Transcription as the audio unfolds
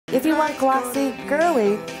If you want glossy,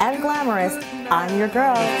 girly, and glamorous, I'm your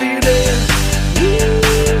girl.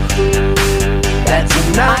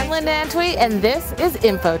 I'm Linda Antwi, and this is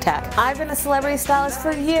Infotech. I've been a celebrity stylist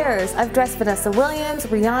for years. I've dressed Vanessa Williams,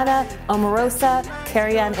 Rihanna, Omarosa,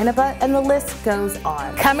 Carrie-Ann Inaba, and the list goes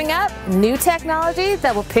on. Coming up, new technology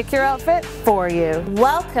that will pick your outfit for you.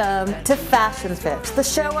 Welcome to Fashion Fix, the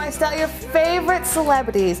show where I style your favorite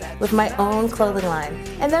celebrities with my own clothing line,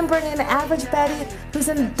 and then bring in average Betty who's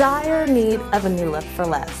in dire need of a new look for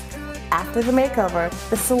less. After the makeover,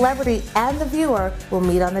 the celebrity and the viewer will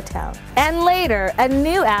meet on the town. And later, a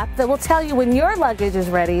new app that will tell you when your luggage is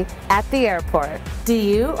ready at the airport. Do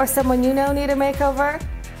you or someone you know need a makeover?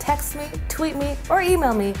 Text me, tweet me, or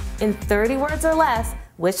email me in 30 words or less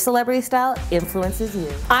which celebrity style influences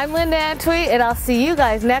you. I'm Linda Antwi, and I'll see you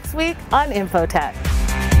guys next week on Infotech.